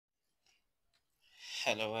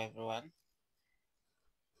Hello everyone.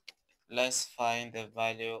 Let's find the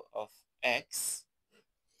value of x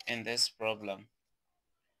in this problem.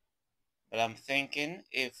 But I'm thinking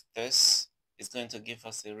if this is going to give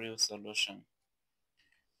us a real solution.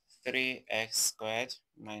 3x squared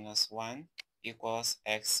minus 1 equals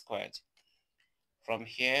x squared. From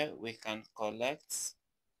here we can collect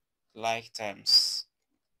like terms.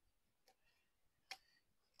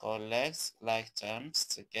 Collect like terms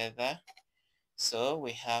together. So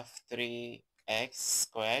we have 3x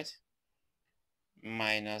squared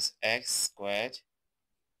minus x squared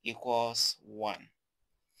equals 1.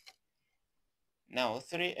 Now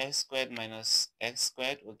 3x squared minus x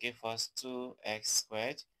squared will give us 2x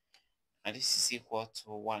squared, and this is equal to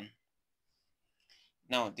 1.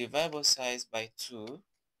 Now divide both sides by 2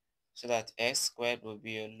 so that x squared will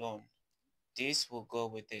be alone. This will go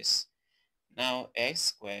with this. Now x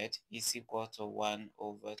squared is equal to 1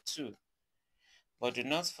 over 2. But do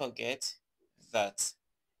not forget that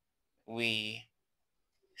we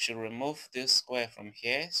should remove this square from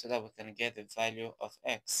here so that we can get the value of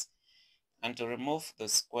x. And to remove the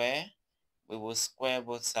square, we will square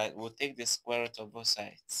both sides. We'll take the square root of both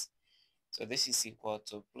sides. So this is equal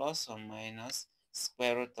to plus or minus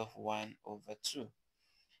square root of 1 over 2.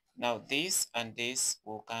 Now this and this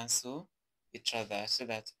will cancel each other so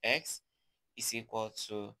that x is equal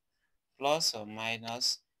to plus or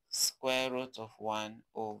minus square root of 1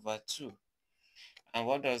 over 2. And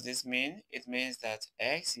what does this mean? It means that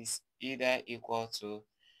x is either equal to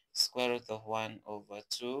square root of 1 over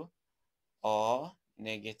 2 or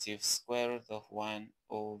negative square root of 1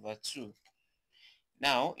 over 2.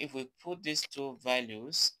 Now, if we put these two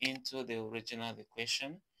values into the original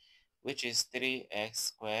equation, which is 3x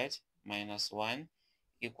squared minus 1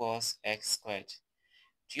 equals x squared,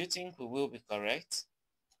 do you think we will be correct?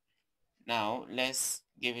 Now, let's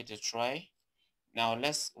give it a try. Now,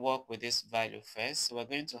 let's work with this value first. So we're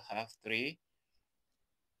going to have 3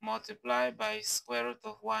 multiplied by square root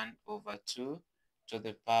of 1 over 2 to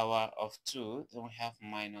the power of 2. Then we have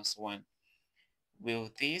minus 1.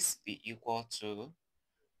 Will this be equal to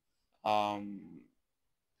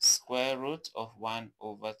square root of 1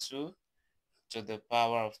 over 2 to the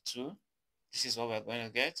power of 2? This is what we're going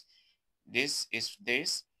to get. This is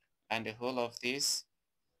this, and the whole of this,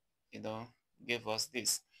 give us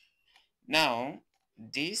this. Now,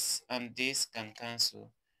 this and this can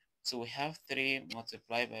cancel. So we have 3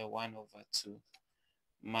 multiplied by 1 over 2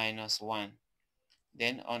 minus 1.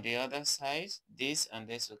 Then on the other side, this and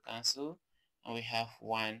this will cancel, and we have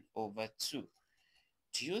 1 over 2.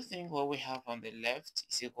 Do you think what we have on the left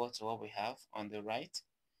is equal to what we have on the right?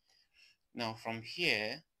 Now from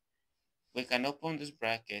here, we can open this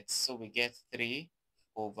bracket, so we get 3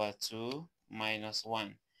 over 2 minus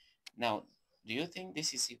 1. Now, do you think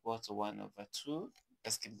this is equal to 1 over 2?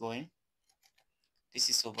 Let's keep going. This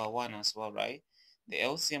is over 1 as well, right? The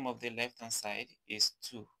LCM of the left-hand side is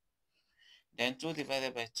 2. Then 2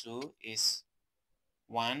 divided by 2 is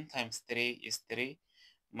 1 times 3 is 3.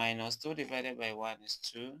 Minus 2 divided by 1 is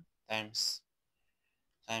 2 times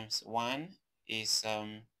 1 is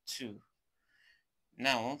 2.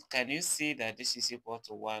 Now, can you see that this is equal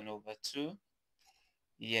to 1 over 2?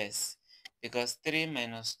 Yes, because 3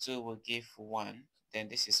 minus 2 will give 1. Then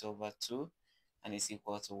this is over 2, and it's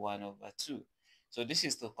equal to 1 over 2. So this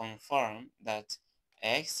is to confirm that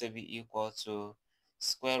x to be equal to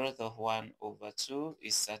square root of 1 over 2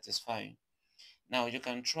 is satisfying. Now you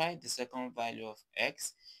can try the second value of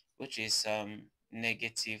x, which is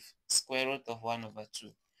negative square root of 1 over 2.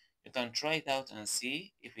 You can try it out and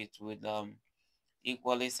see if it would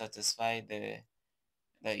equally satisfy the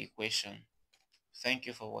equation. Thank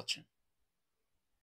you for watching.